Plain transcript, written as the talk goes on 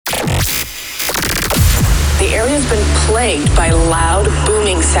area's been plagued by loud,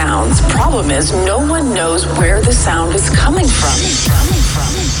 booming sounds. Problem is, no one knows where the sound is coming from.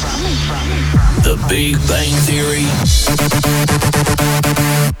 The Big Bang Theory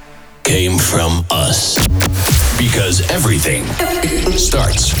came from us. Because everything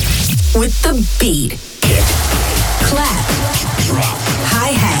starts with the beat. Kick. Clap. Drop.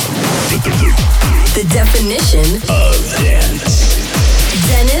 Hi-hat. The definition of dance.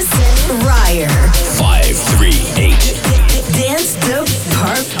 Dennis Ruyer. 538. Dance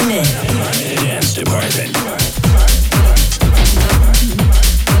Department. Dance Department.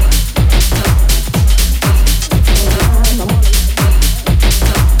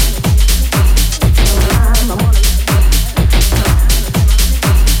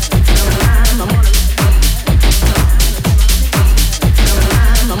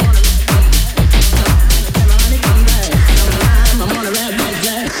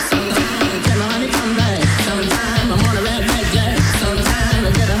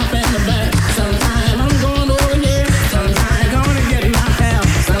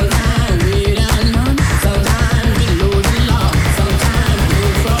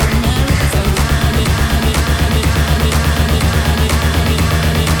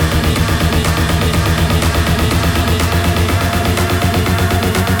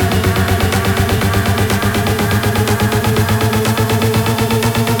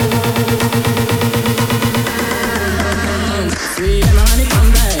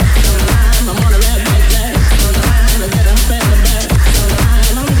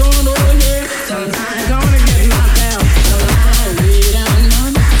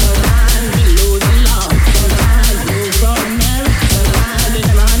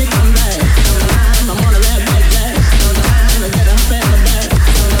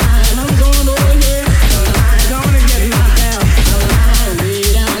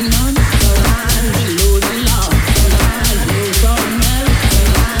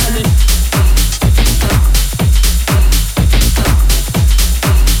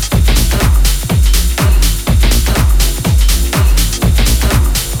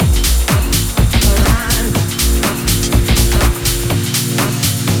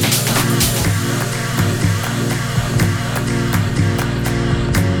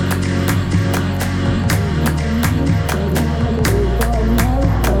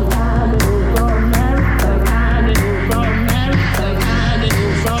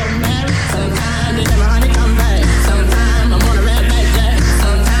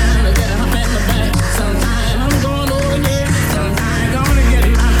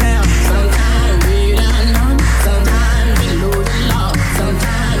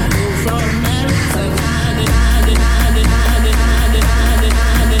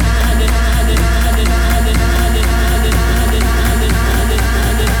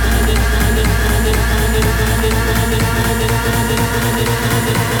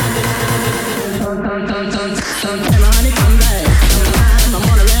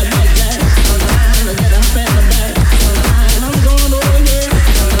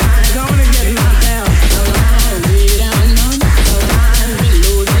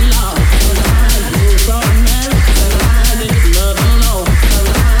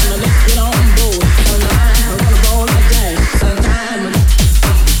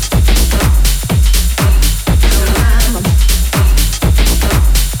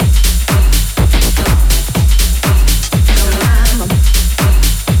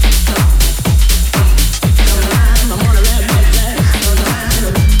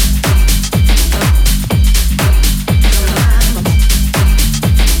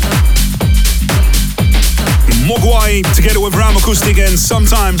 Together with Ram Acoustic, and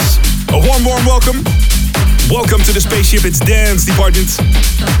sometimes a warm welcome. Welcome to the spaceship, it's Dance Department.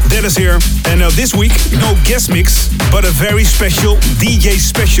 Dennis here, and this week, no guest mix, but a very special DJ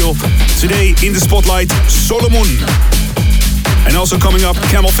special. Today in the spotlight, Solomun. And also coming up,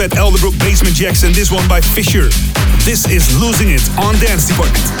 Camel Fat, Elderbrook, Basement Jacks, and this one by Fisher. This is Losing It on Dance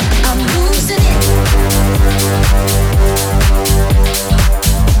Department. I'm losing it.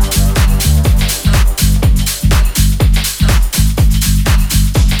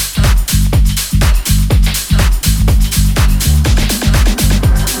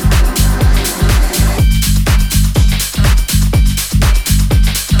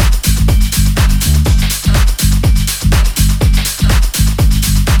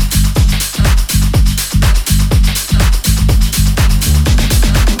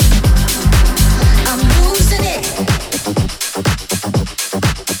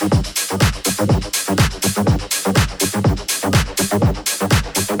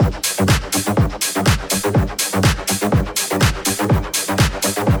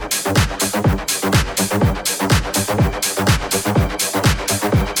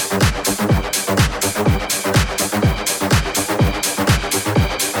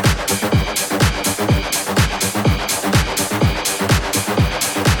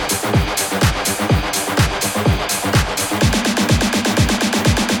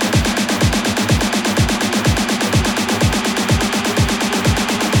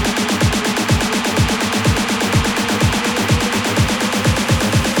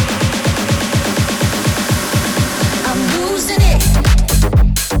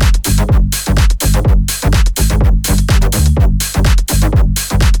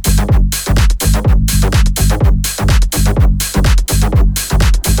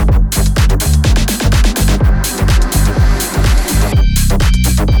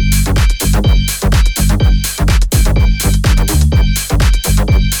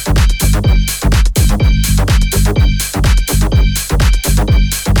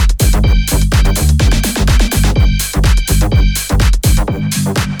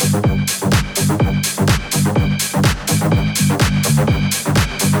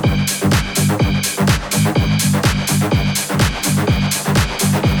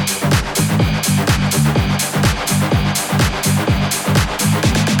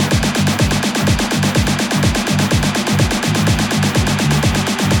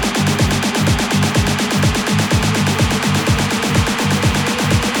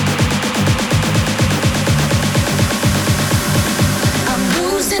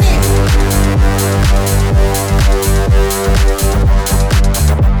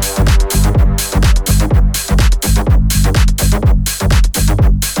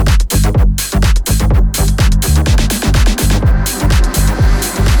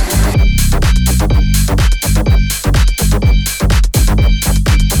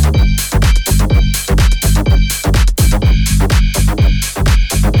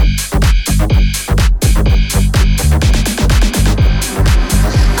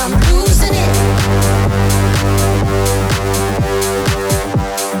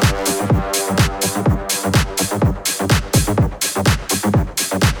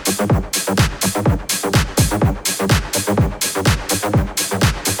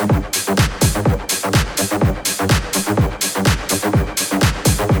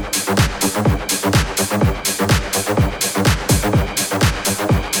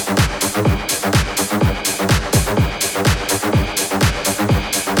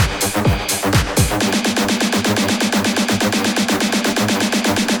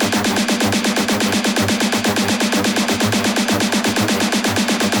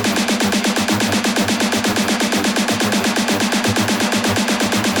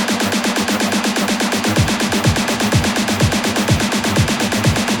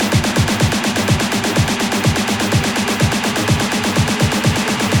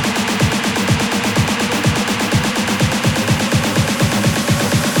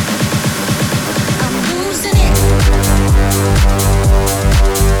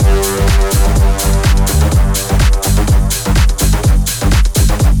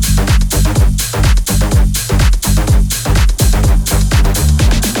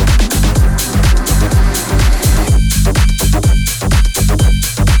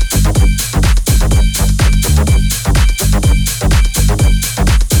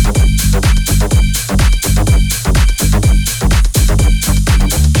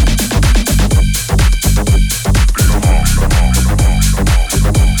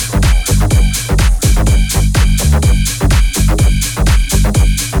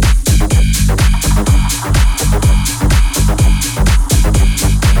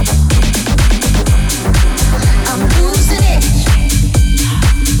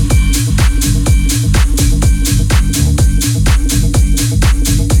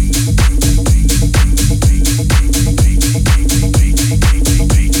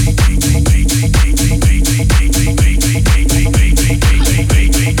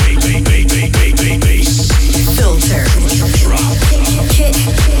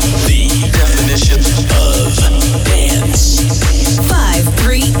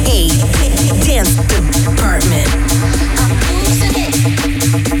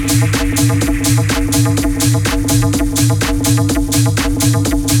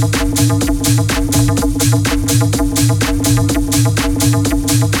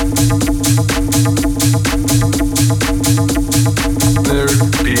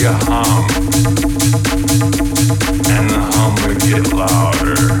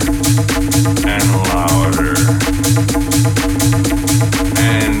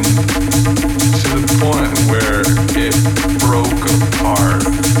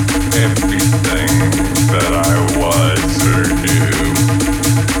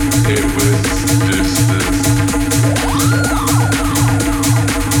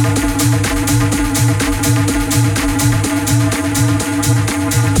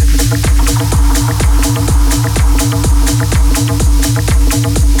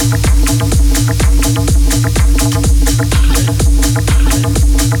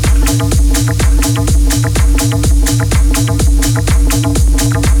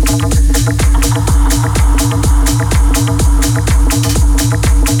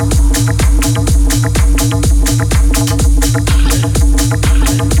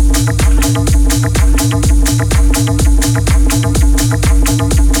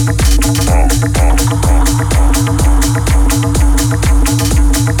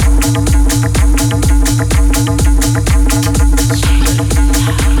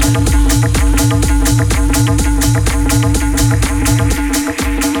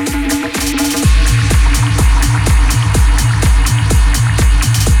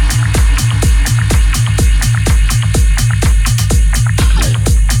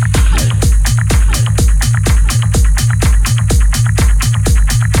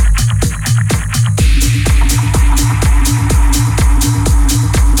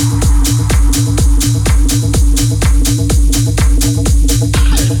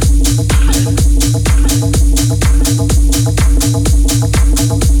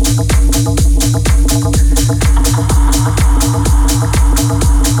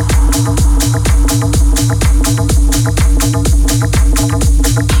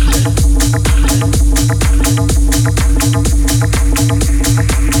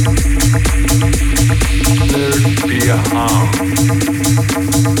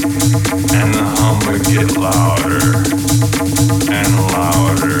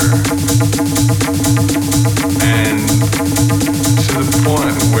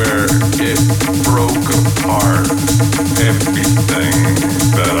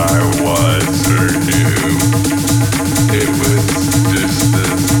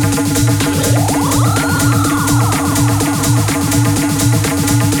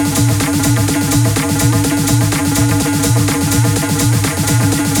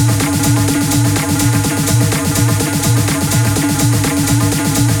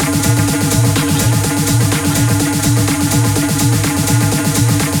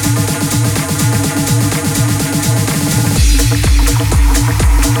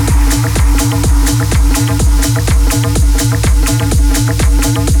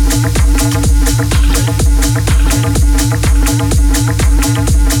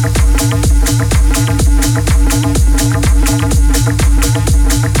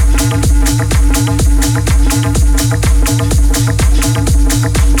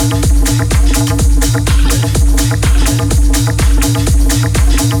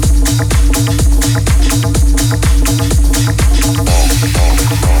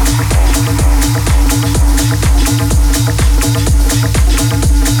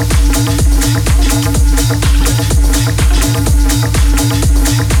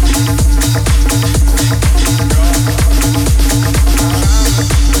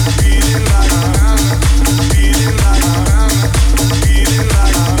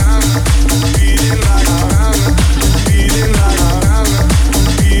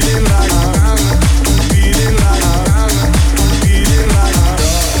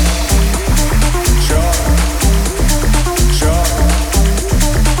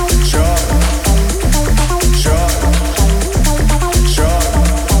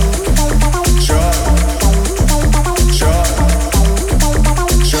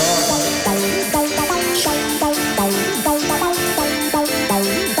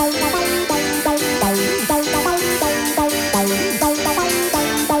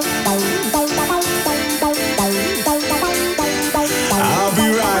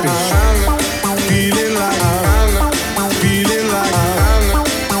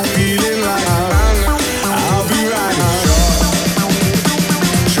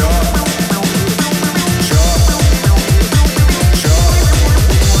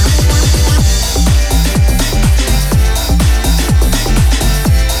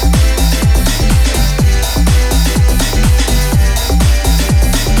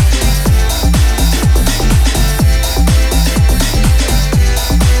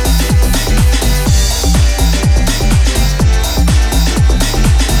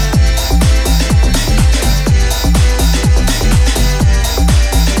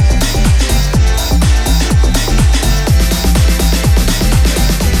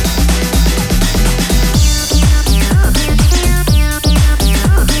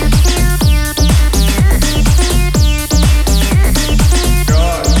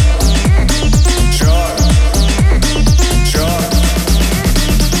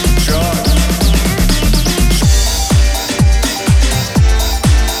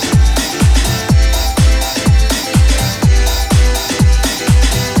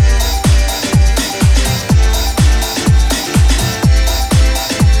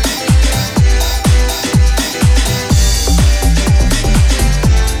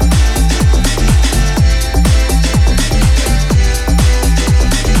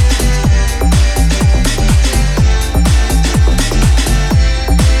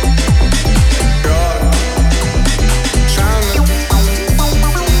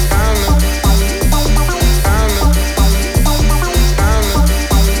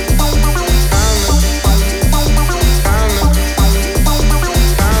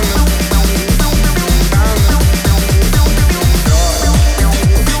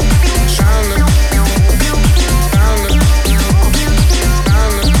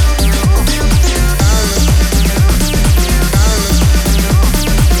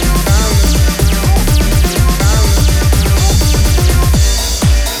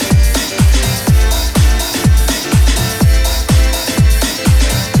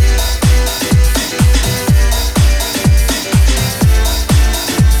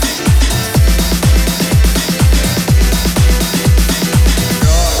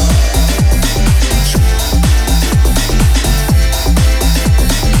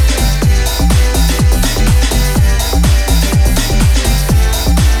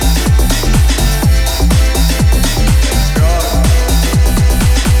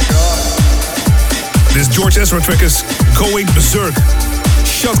 George Ezra track is Going Berserk.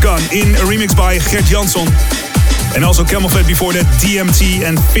 Shotgun in a remix by Gert Jansson. And also Camel Fat before that, DMT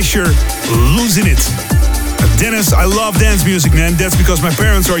and Fisher, Losing It. Dennis, I love dance music, man. That's because my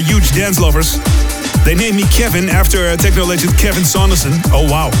parents are huge dance lovers. They named me Kevin after techno legend Kevin Saunderson. Oh,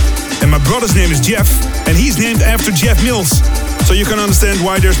 wow. And my brother's name is Jeff, and he's named after Jeff Mills. So you can understand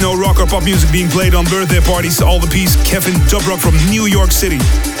why there's no rock or pop music being played on birthday parties. All the peace, Kevin Dubrock from New York City.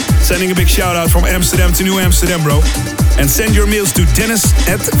 Sending a big shout out from Amsterdam to New Amsterdam, bro. And send your mails to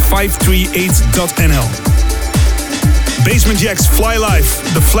dennis@538.nl. Basement Jacks, Fly Life,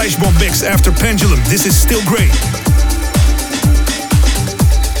 the Flashbomb mix after Pendulum. This is still great.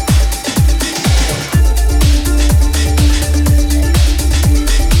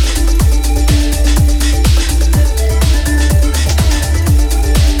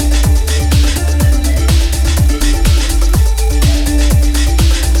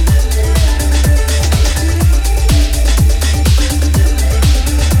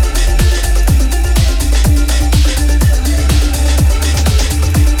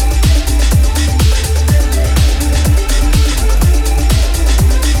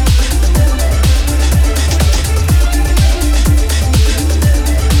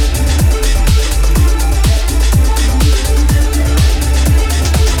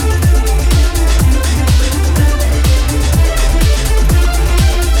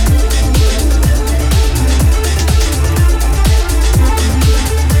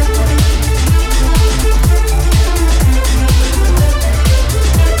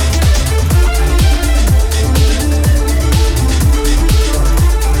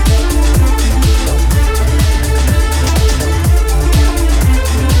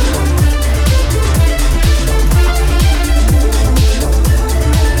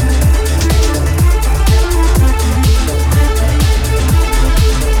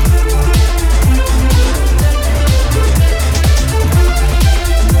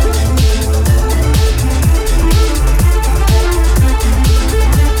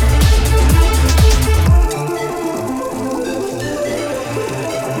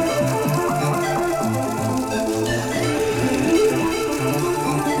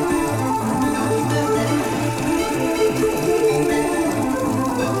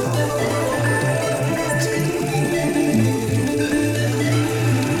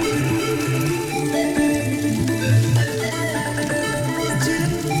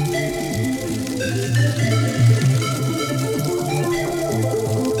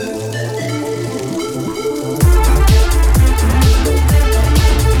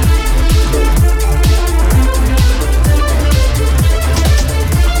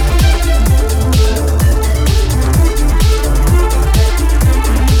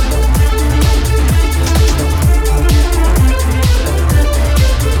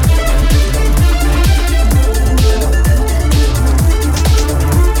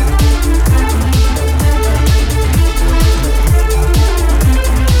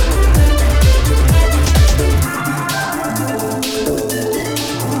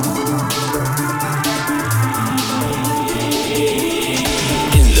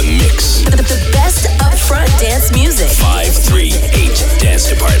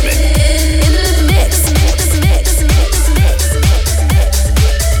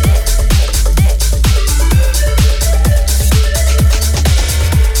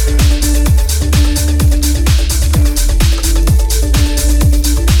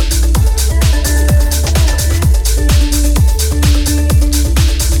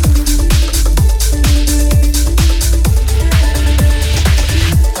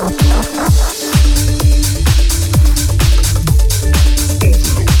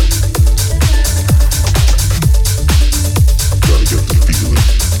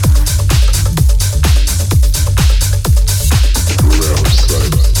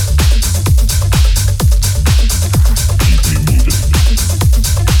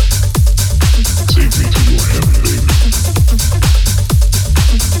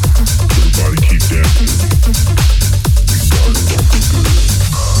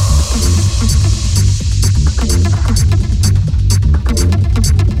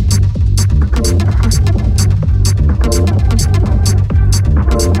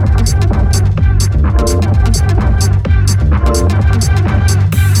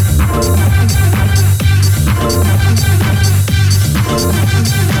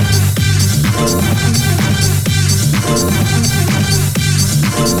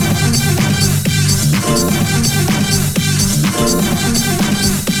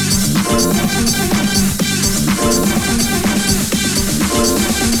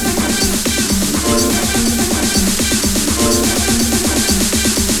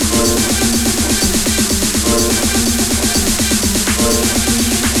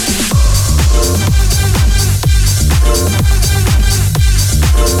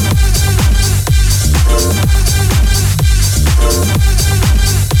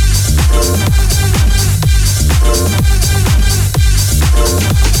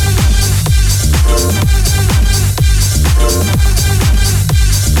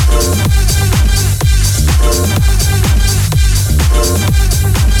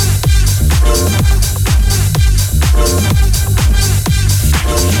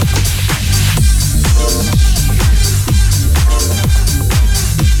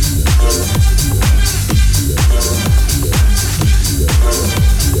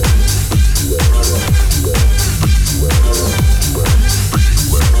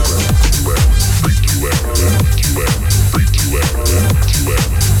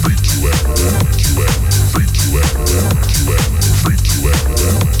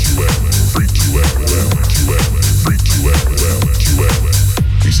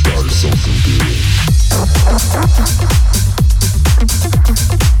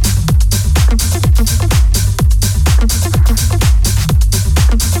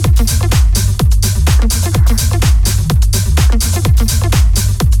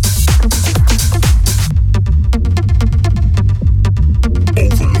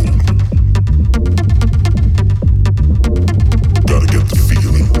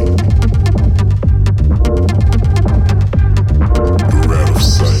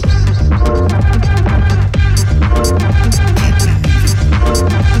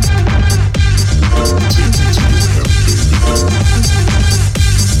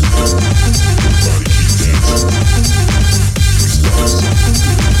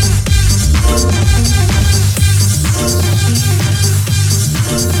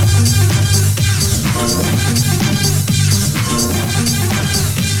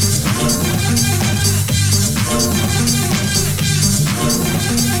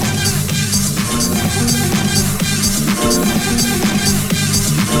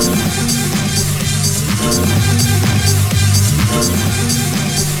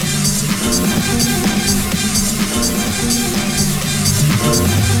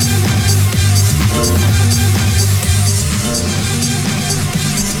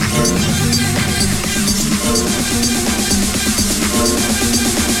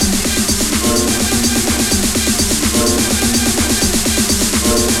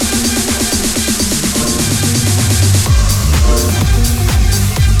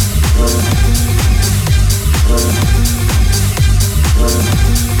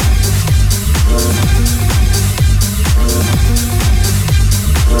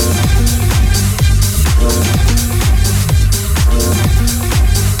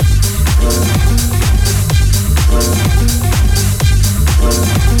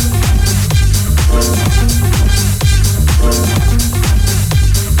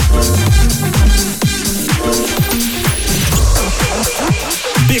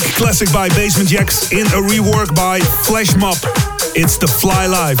 Classic by Basement Jacks in a rework by Flash Mob. It's The Fly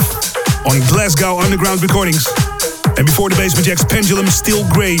Live on Glasgow Underground Recordings. And before the Basement Jacks, Pendulum Still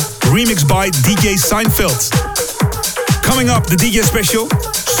Grey, remixed by DJ Seinfeld. Coming up, the DJ special,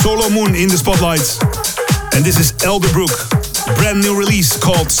 Solomun in the spotlight. And this is Elderbrook, brand new release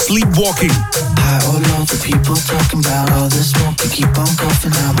called Sleepwalking. High or low, the people talking about all the smoke, you keep on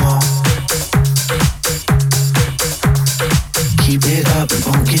coughing out more. Keep it up, it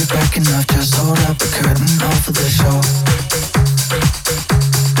won't get back enough. Just hold up a curtain over the show.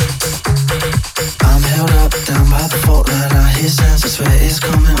 I'm held up down by the fault line. I hear sounds, I swear it's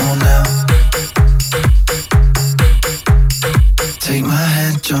coming on now. Take my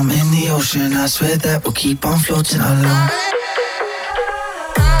hand, jump in the ocean. I swear that we'll keep on floating alone.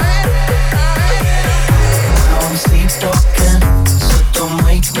 Now I'm sleepwalking, so don't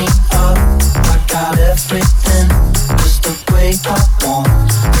wake me up. I got everything, just the way I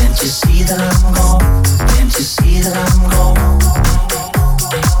want. Can't you see that I'm gone? Can't you see that I'm gone?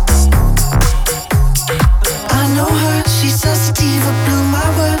 I know her, she's sensitive, I blew my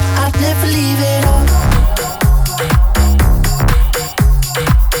word, I'd never leave it all.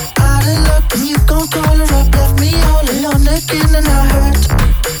 Out of luck, and you gon' call her up, left me all alone again and I hurt.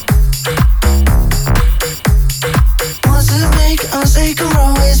 Once it make us take a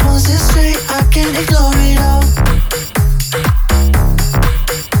always, once it's straight, I can't ignore it all.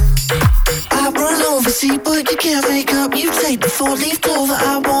 See, but you can't make up. You take the 4-leaf clover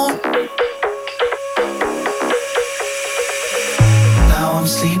I want. Now I'm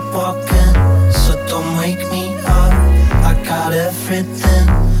sleepwalking, so don't wake me up. I got everything,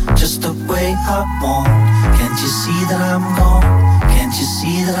 just the way I want. Can't you see that I'm gone? Can't you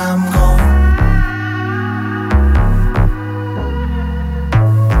see that I'm gone?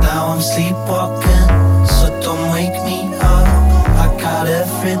 Now I'm sleepwalking, so don't wake me up. I got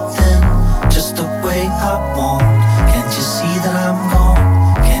everything, just the way I want. Can't you see that I'm gone?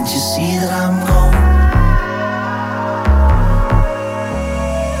 Can't you see that I'm gone?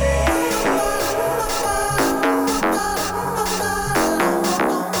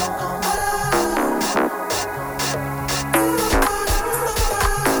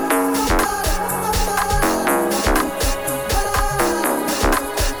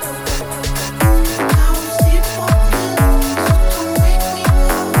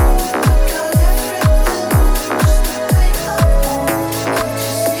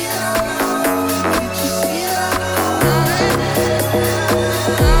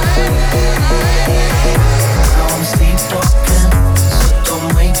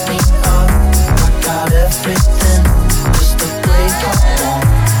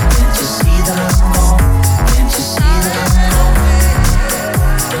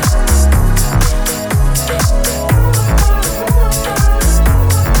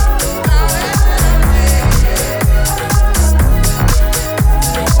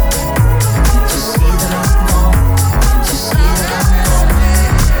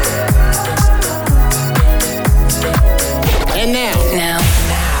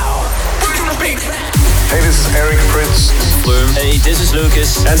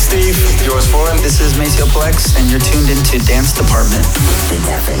 And Steve, yours for him. This is Maceo Plex, and you're tuned into Dance Department. The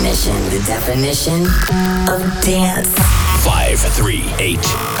definition of dance. 538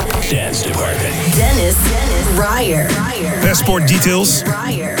 Dance Department. Dennis Ruyer. Passport details.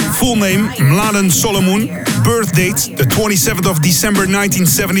 Full name, Mladen Solomun. Birth date, the 27th of December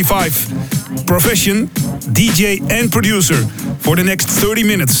 1975. Profession, DJ and producer. For the next 30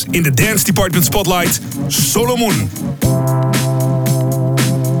 minutes in the Dance Department spotlight, Solomun.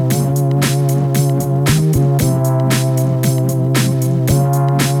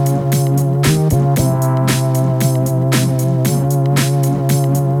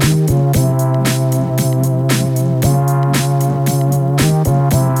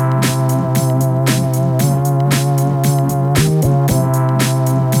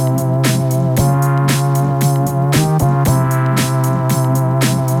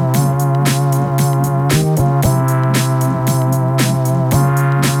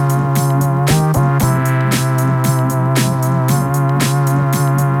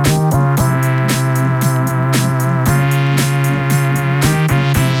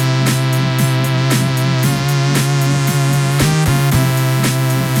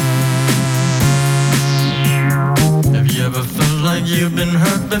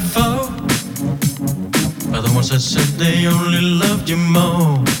 they only loved you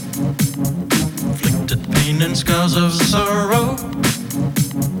more. Inflicted pain and scars of sorrow,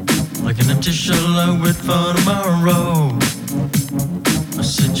 like an empty shell I wait for tomorrow. I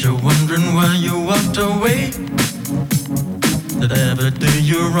said you're wondering why you walked away. Did I ever do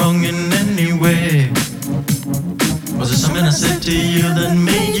you wrong in any way? Was it something I said to you that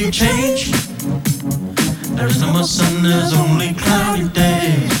made you change? There is no more sun, there's only cloudy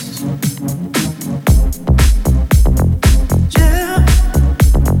days.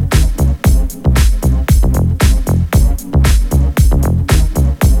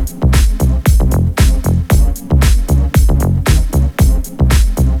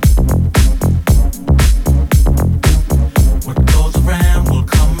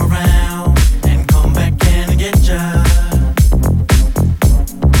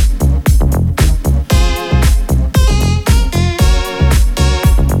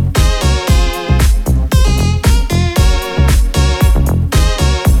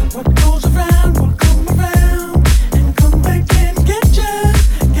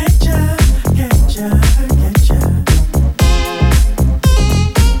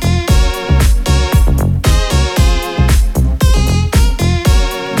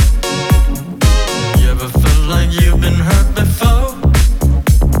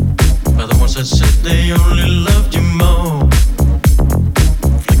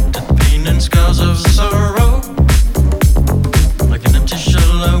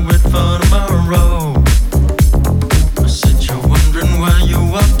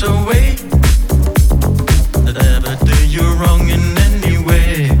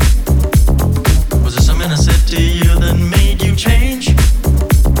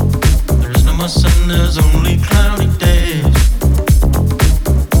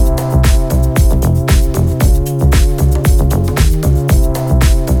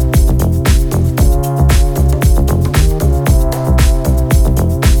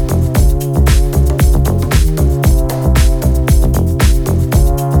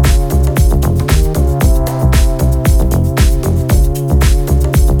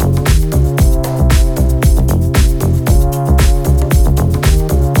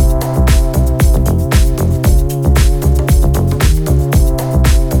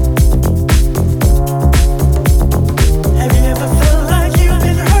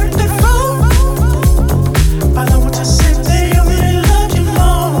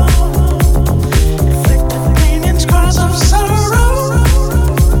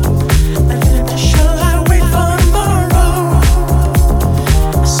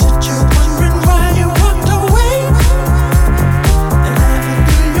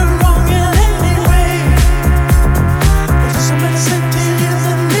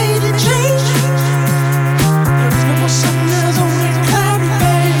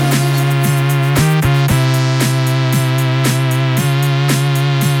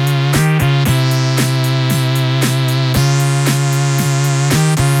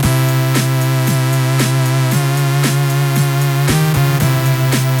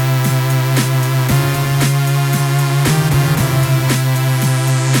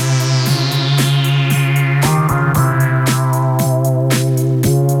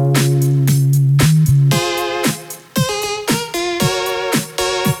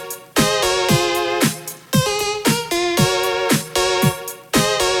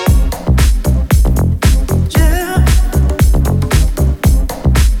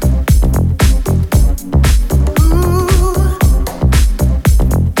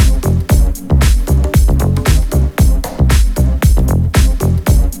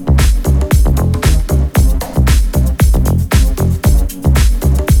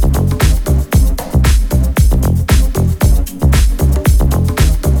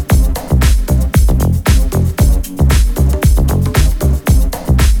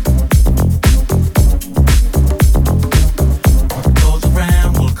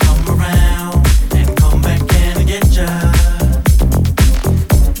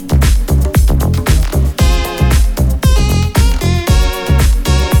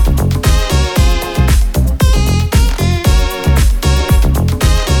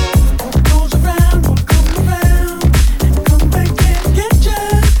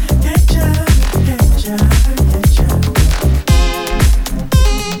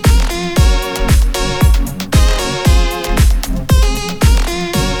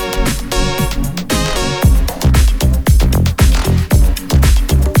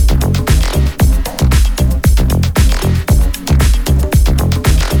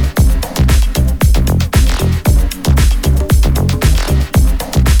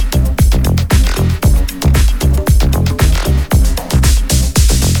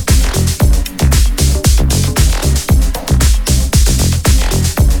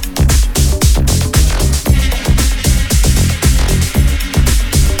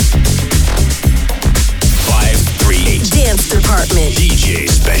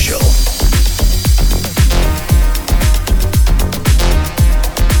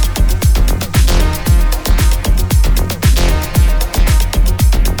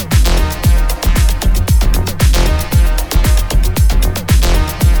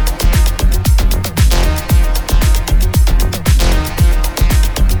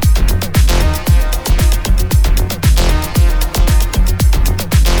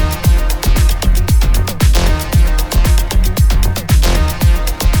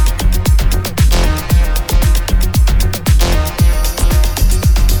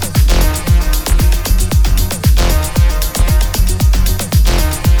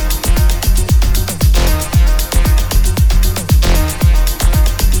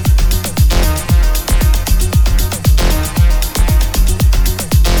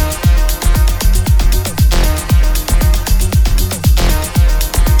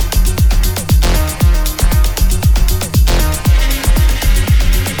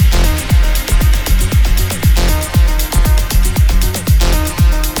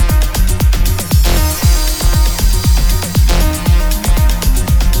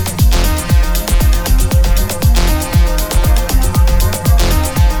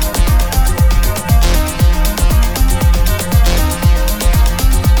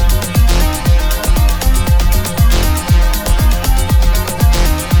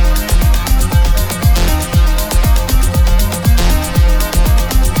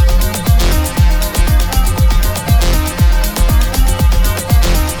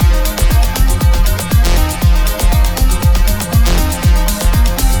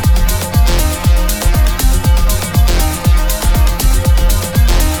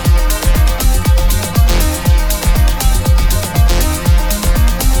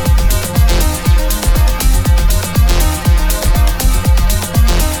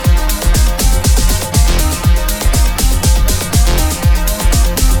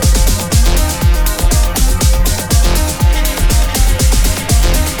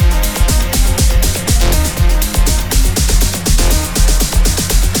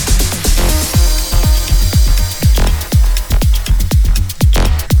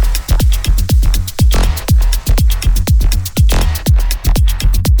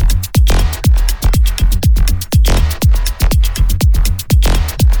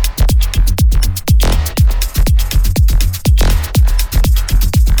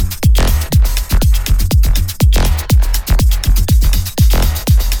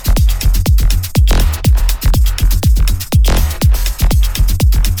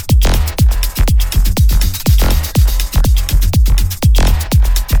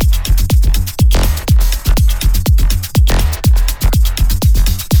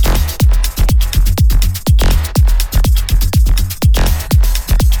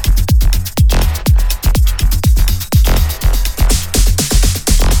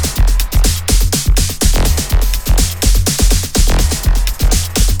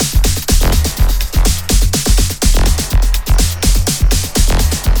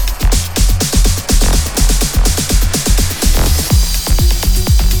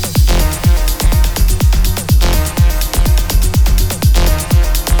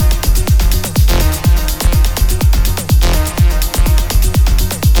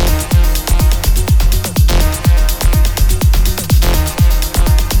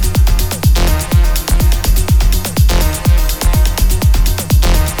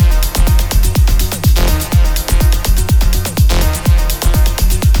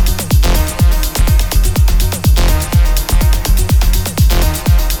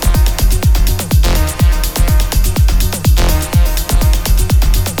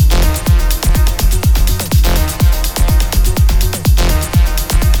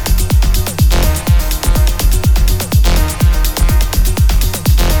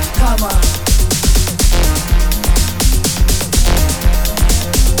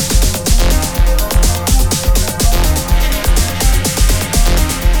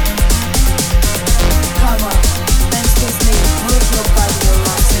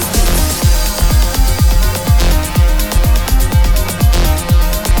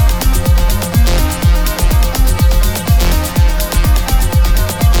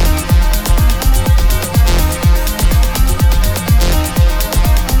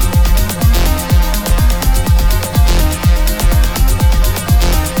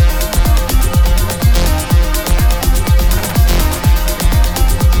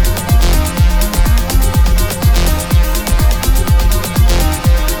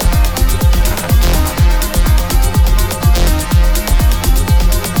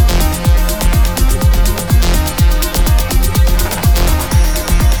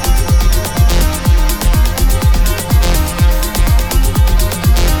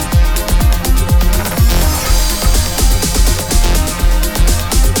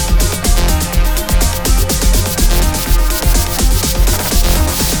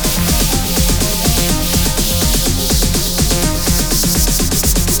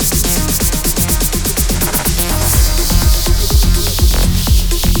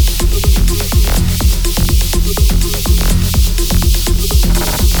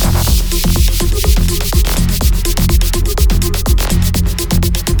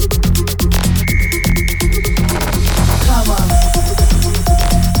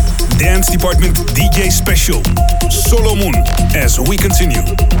 Department DJ special. Solomun, as we continue.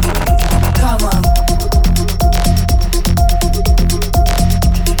 Come on.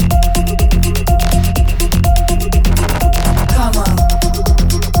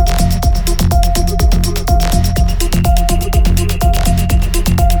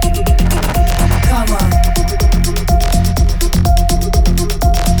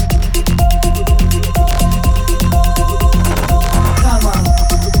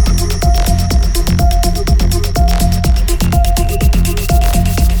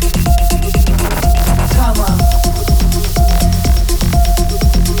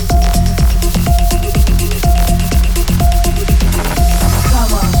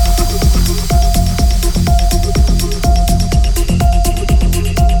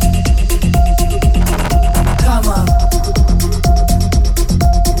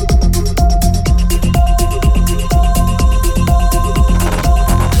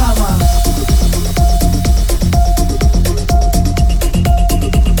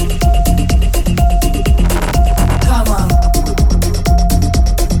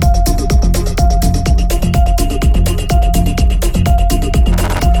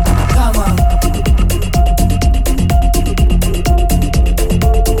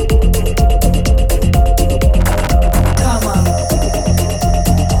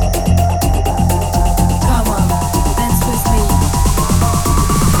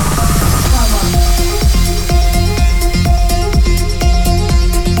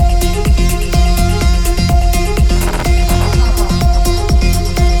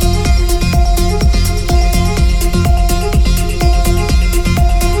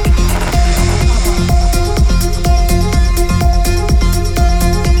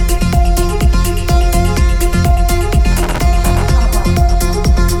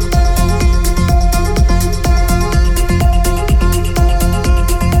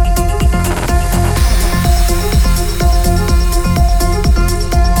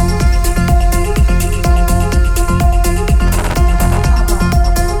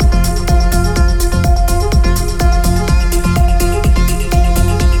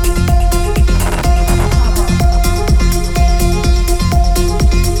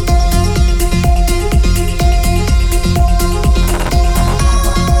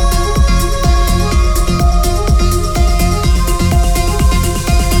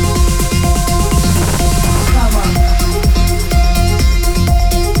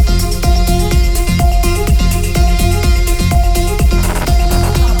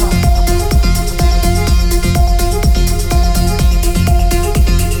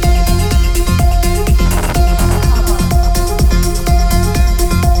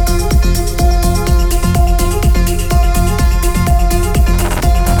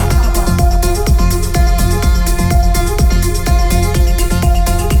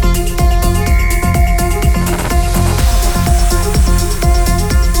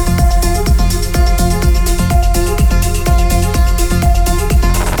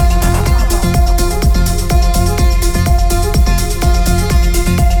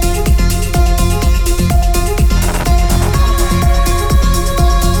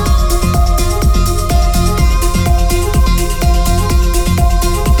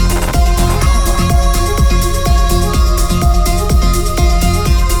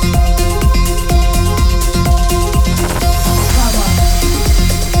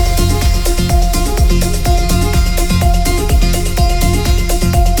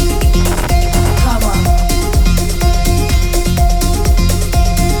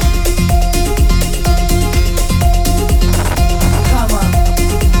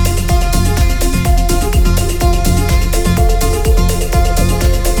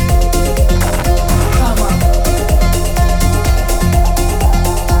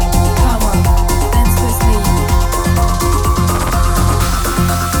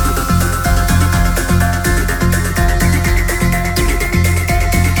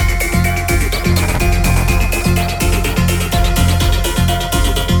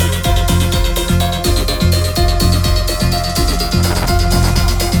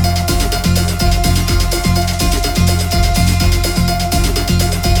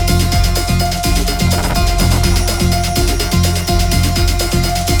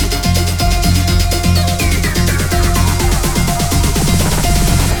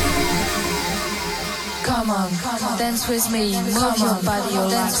 dance with me, move your body,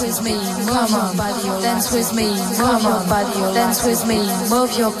 dance with me, move your body, dance with me, move your body, dance with me,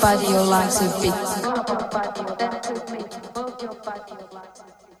 move your body, your legs a bit.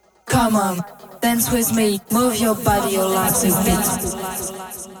 Come on, dance with me, move your body, your legs a bit.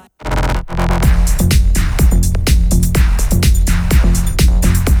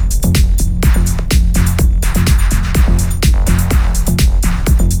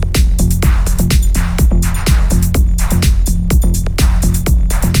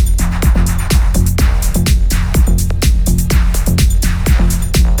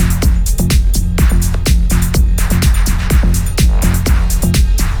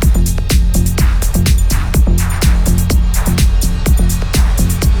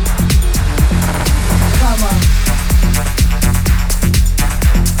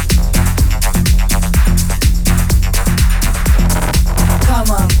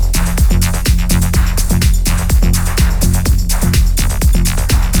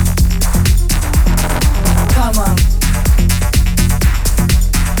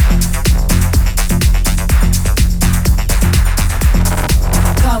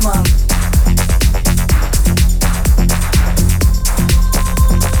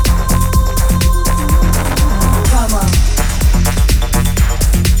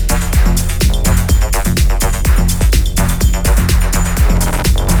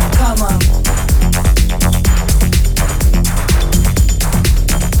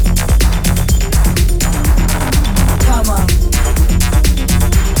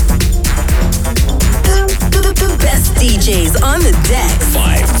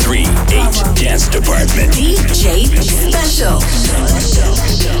 Dance Department. DJ Special.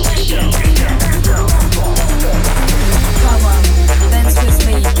 Come on, dance with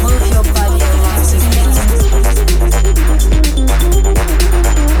me, move your body along with me.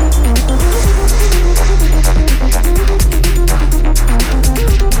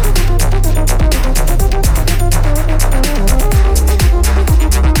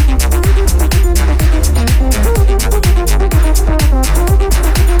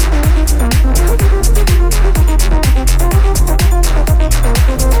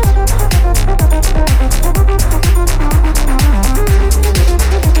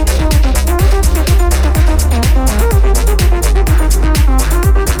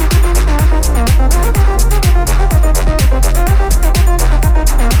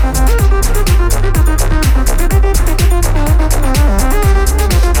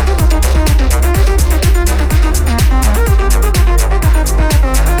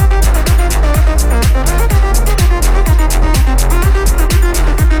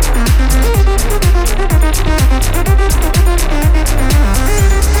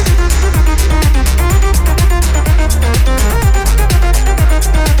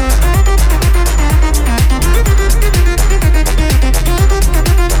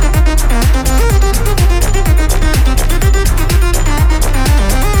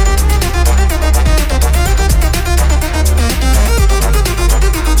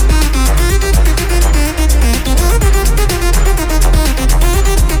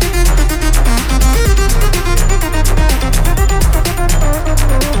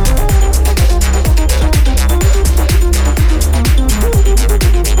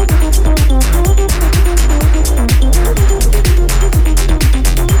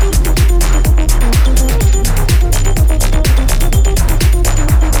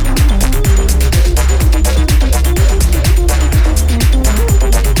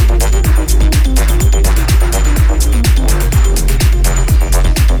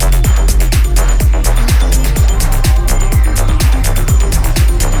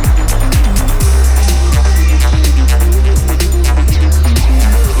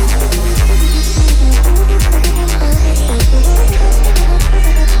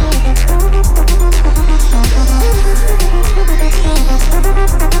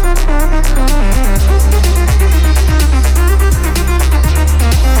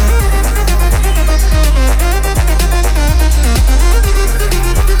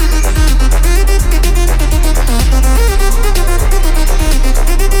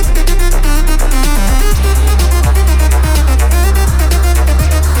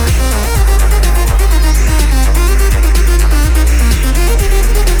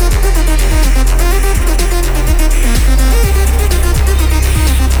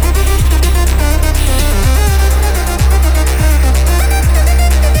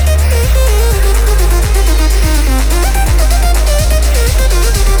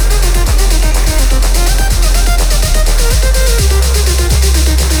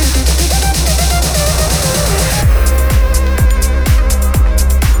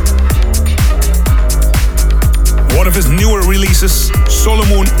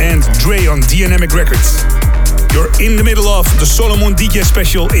 Solomun and Dre on Dynamic Records. You're in the middle of the Solomun DJ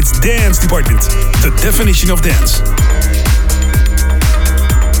special. It's Dance Department, the definition of dance.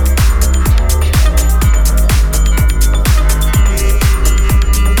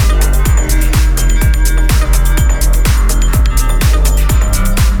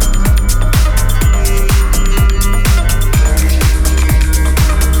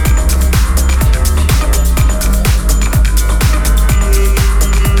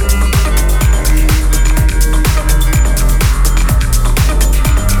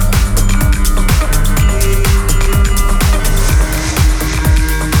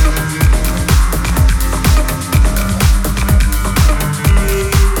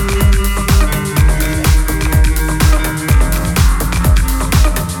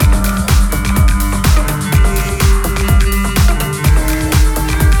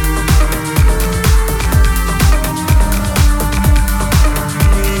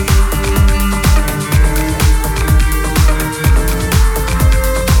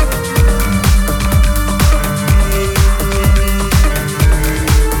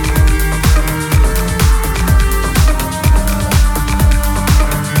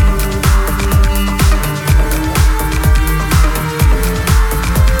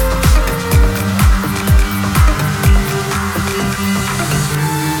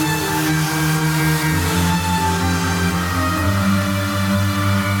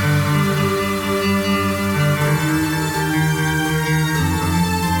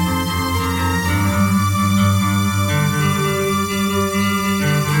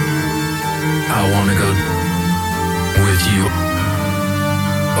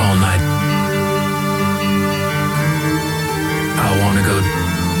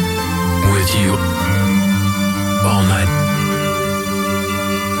 with you all night.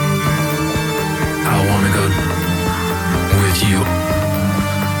 I wanna go with you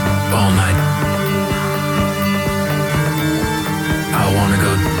all night. I wanna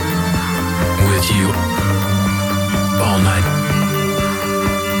go with you all night.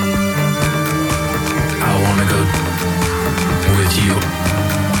 I wanna go with you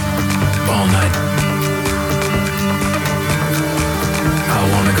all night. I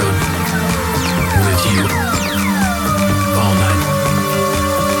wanna go with you all night. I wanna go with you all night.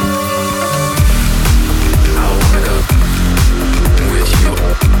 I wanna go with you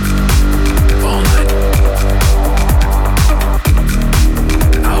all night.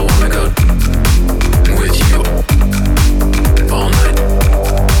 I wanna go with you all night.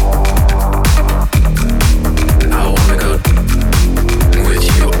 I wanna go with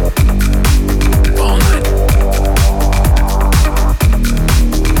you all night.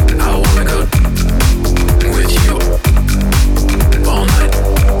 I wanna go with you all night. I wanna go with you all night.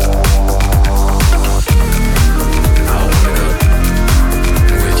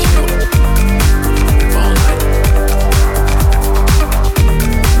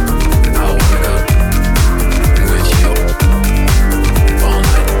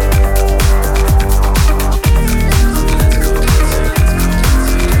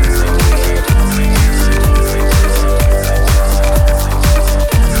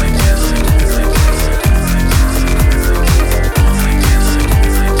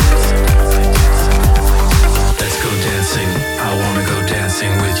 Let's go dancing. I wanna go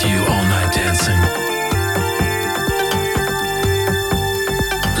dancing with you all night dancing.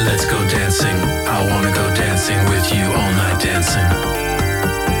 Let's go dancing. I wanna go dancing with you all night dancing.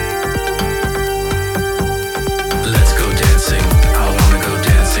 Let's go dancing. I wanna go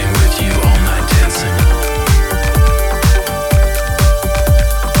dancing with you all night dancing.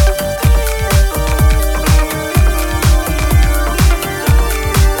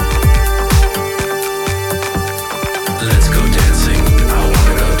 Let's go dancing. I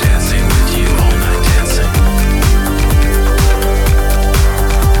wanna go dancing with you all night dancing.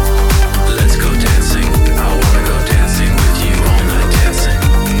 Let's go dancing. I wanna go dancing with you all night dancing.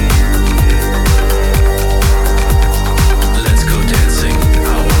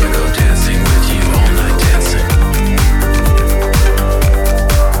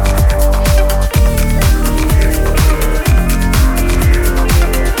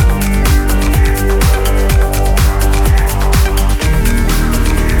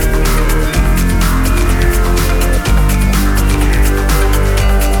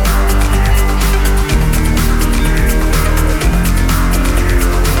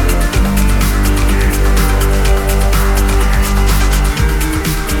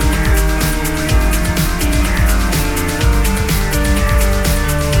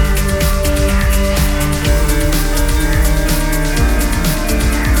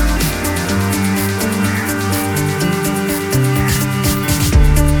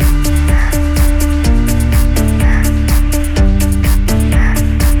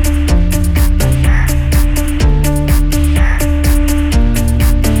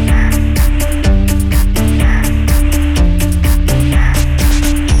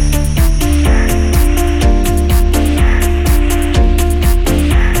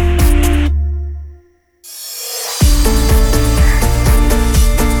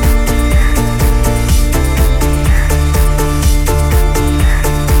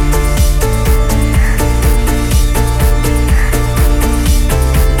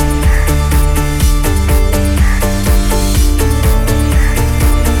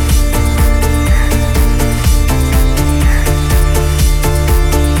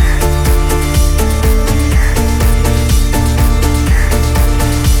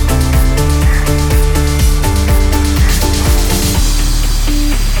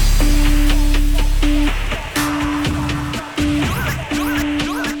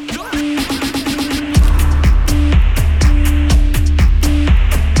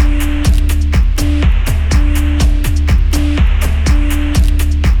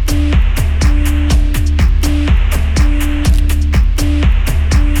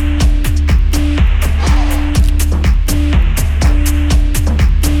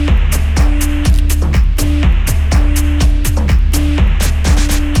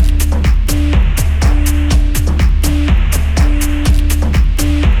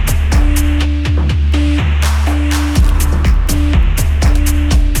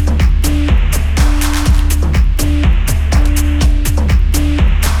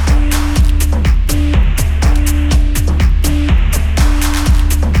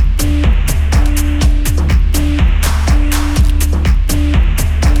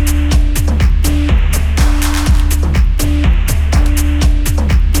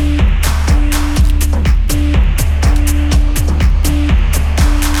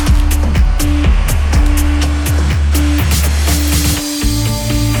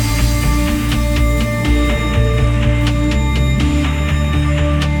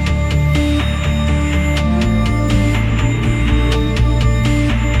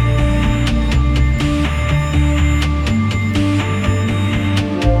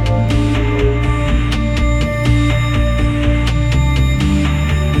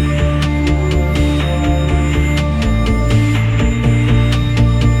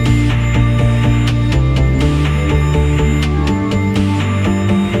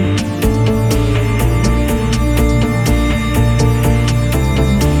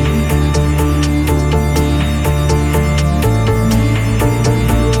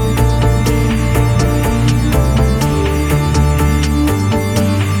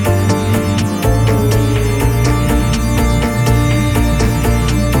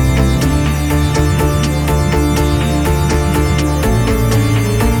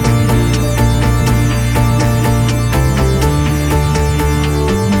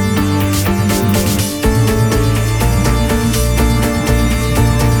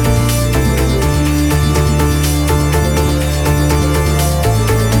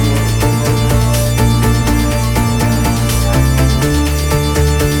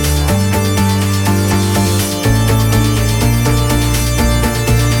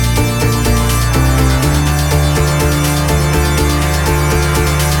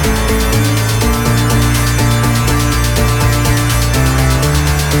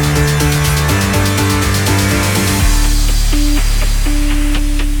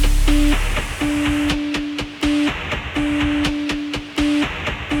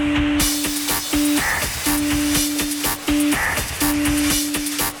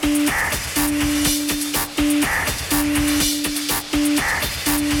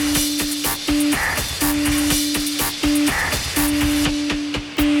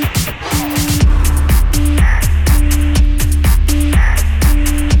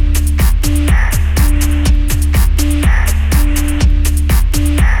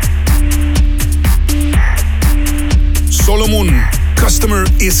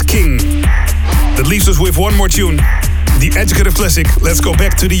 is king. That leaves us with one more tune. The Educative Classic. Let's go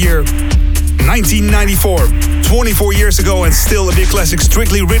back to the year 1994. 24 years ago and still a big classic.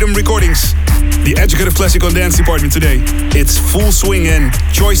 Strictly Rhythm Recordings. The Educative Classic on Dance Department today. It's full swing and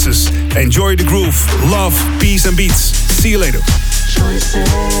choices. Enjoy the groove. Love, peace and beats. See you later. Choices,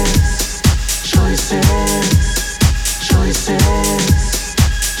 choices, choices,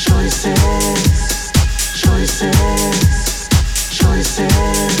 choices, choices, choices,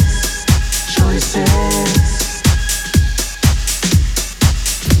 choices.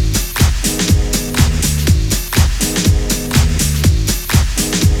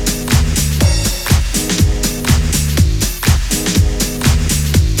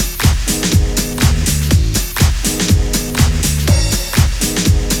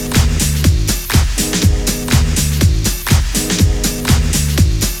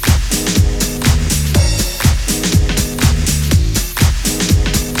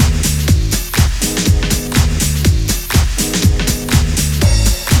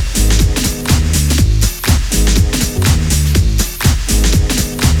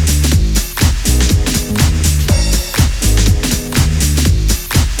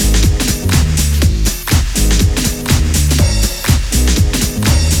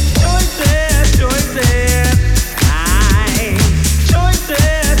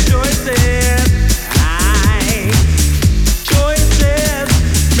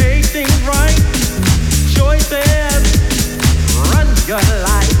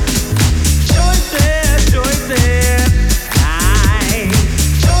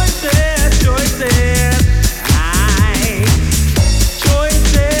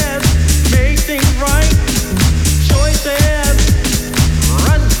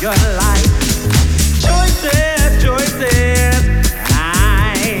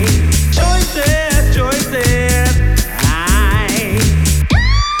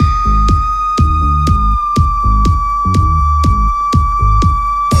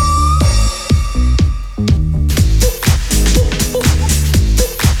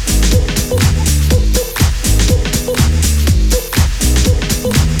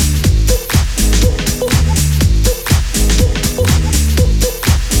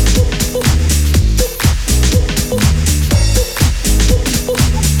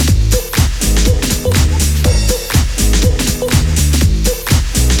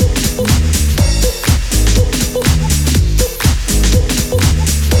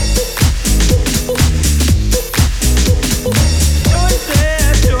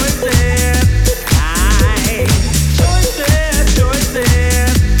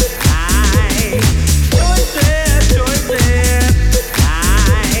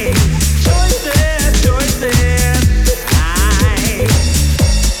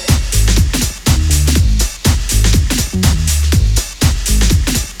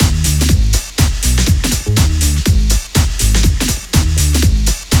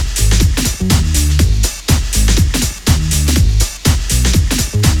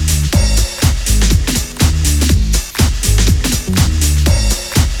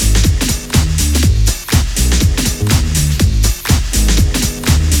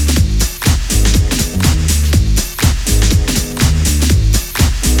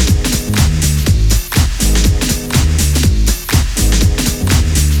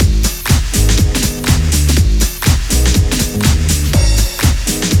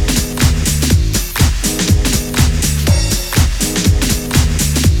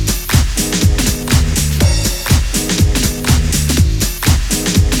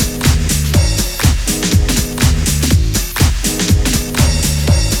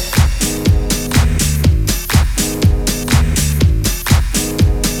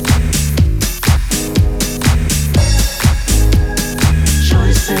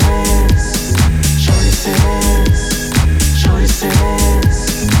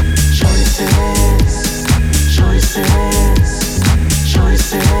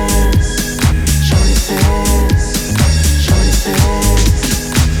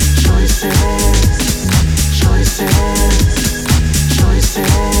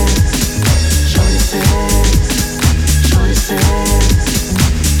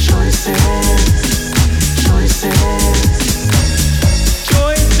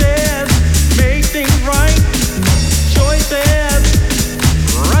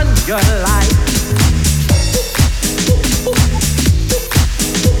 your life.